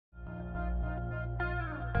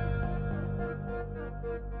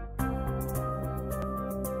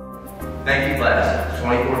Thank you, class of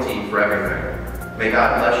 2014, for everything. May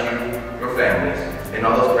God bless you, your families, and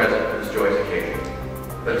all those present for this joyous occasion.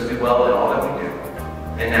 Let us do well in all that we do.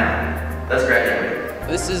 And now, let's graduate.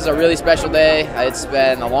 This is a really special day. It's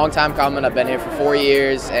been a long time coming. I've been here for 4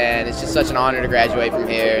 years, and it's just such an honor to graduate from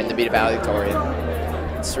here and to be the valedictorian.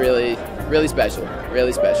 It's really special,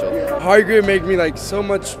 really special. Hargrave made me like so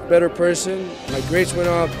much better person. My grades went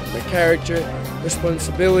up, my character,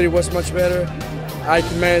 responsibility was much better. I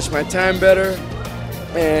can manage my time better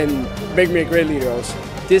and make me a great leader also.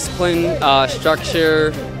 Discipline,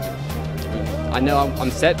 structure. I know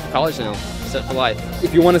I'm set for college now, set for life.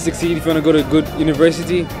 If you want to succeed, if you want to go to a good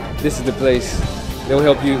university, this is the place. They'll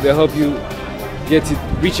help you get to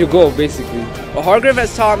reach your goal, basically. Well, Hargrave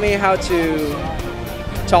has taught me how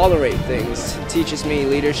to tolerate things. It teaches me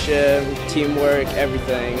leadership, teamwork,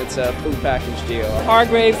 everything. It's a full package deal.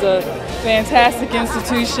 Hargrave's a fantastic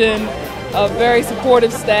institution, a very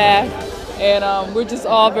supportive staff, and we're just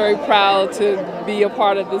all very proud to be a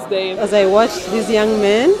part of this day. As I watch these young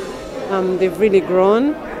men, they've really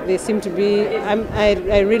grown. They seem to be,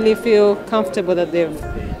 I really feel comfortable that they've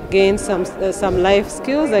gained some life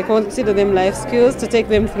skills. I consider them life skills to take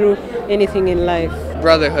them through anything in life.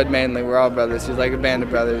 Brotherhood mainly, we're all brothers. It's like a band of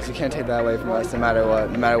brothers. You can't take that away from us no matter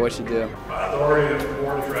what you do. By authority of the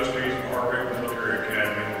Board of Trustees of Hargrave Military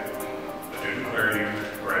Academy, I do declare you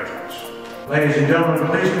graduates. Ladies and gentlemen,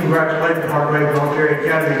 please congratulate the Hargrave Military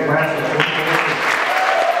Academy class of 2014.